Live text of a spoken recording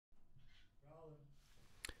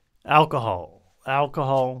Alcohol,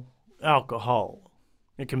 alcohol, alcohol.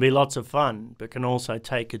 It can be lots of fun, but can also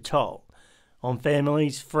take a toll on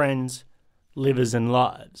families, friends, livers and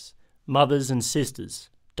lives, mothers and sisters,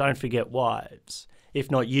 don't forget wives.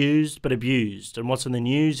 If not used, but abused, and what's in the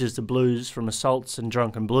news is the blues from assaults and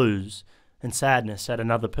drunken blues, and sadness at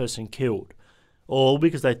another person killed, all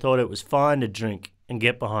because they thought it was fine to drink and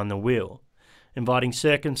get behind the wheel. Inviting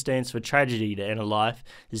circumstance for tragedy to enter life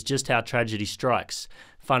is just how tragedy strikes.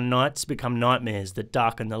 Fun nights become nightmares that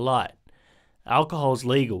darken the light. Alcohol's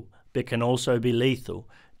legal, but can also be lethal,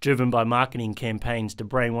 driven by marketing campaigns to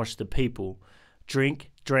brainwash the people. Drink,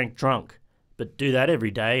 drank, drunk. But do that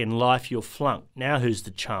every day and life you'll flunk. Now who's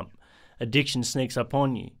the chump? Addiction sneaks up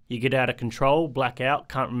on you. You get out of control, black out,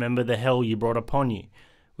 can't remember the hell you brought upon you.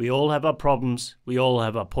 We all have our problems, we all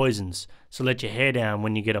have our poisons, so let your hair down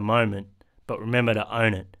when you get a moment. But remember to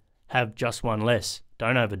own it. Have just one less.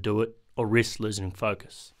 Don't overdo it or risk losing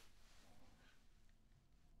focus.